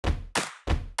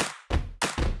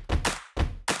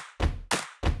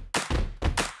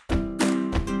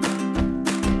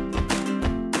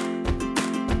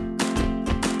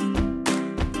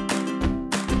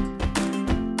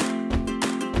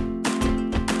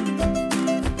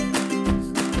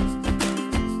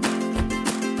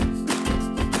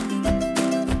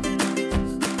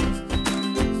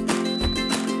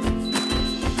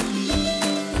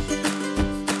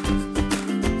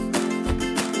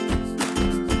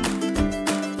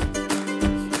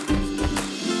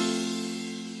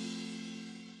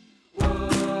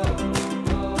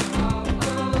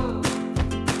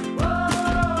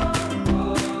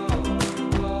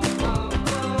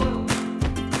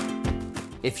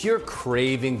If you're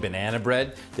craving banana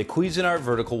bread, the Cuisinart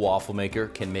Verticle Waffle Maker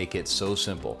can make it so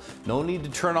simple. No need to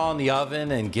turn on the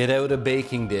oven and get out a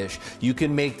baking dish. You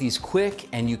can make these quick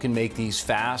and you can make these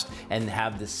fast and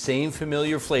have the same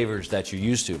familiar flavors that you're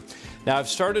used to. Now I've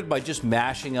started by just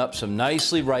mashing up some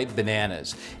nicely ripe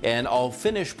bananas, and I'll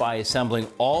finish by assembling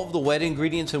all of the wet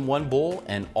ingredients in one bowl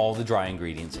and all the dry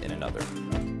ingredients in another.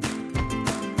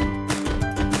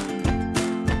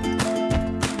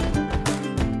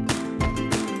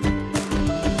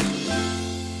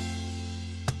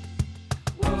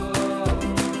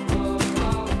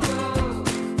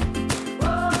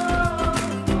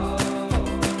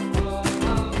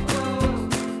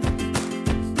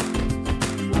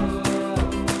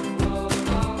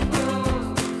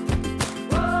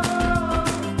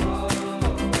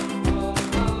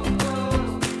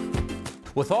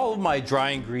 With all of my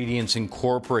dry ingredients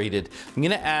incorporated, I'm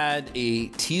gonna add a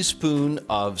teaspoon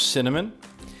of cinnamon,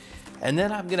 and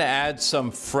then I'm gonna add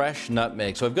some fresh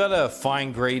nutmeg. So I've got a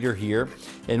fine grater here,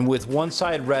 and with one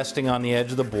side resting on the edge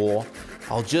of the bowl,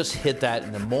 I'll just hit that.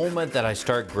 In the moment that I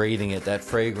start grating it, that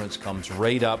fragrance comes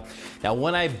right up. Now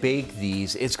when I bake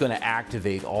these, it's gonna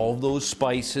activate all of those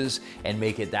spices and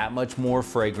make it that much more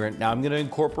fragrant. Now I'm gonna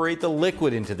incorporate the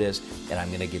liquid into this, and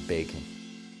I'm gonna get baking.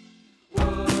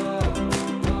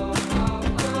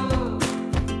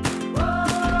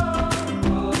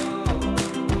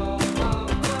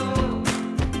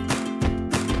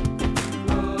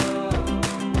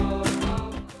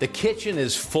 The kitchen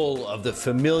is full of the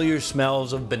familiar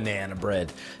smells of banana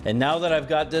bread. And now that I've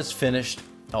got this finished,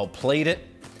 I'll plate it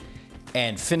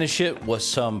and finish it with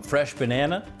some fresh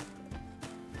banana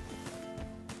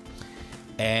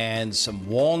and some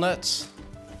walnuts,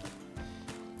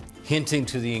 hinting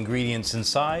to the ingredients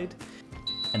inside.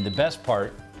 And the best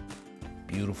part,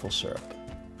 beautiful syrup.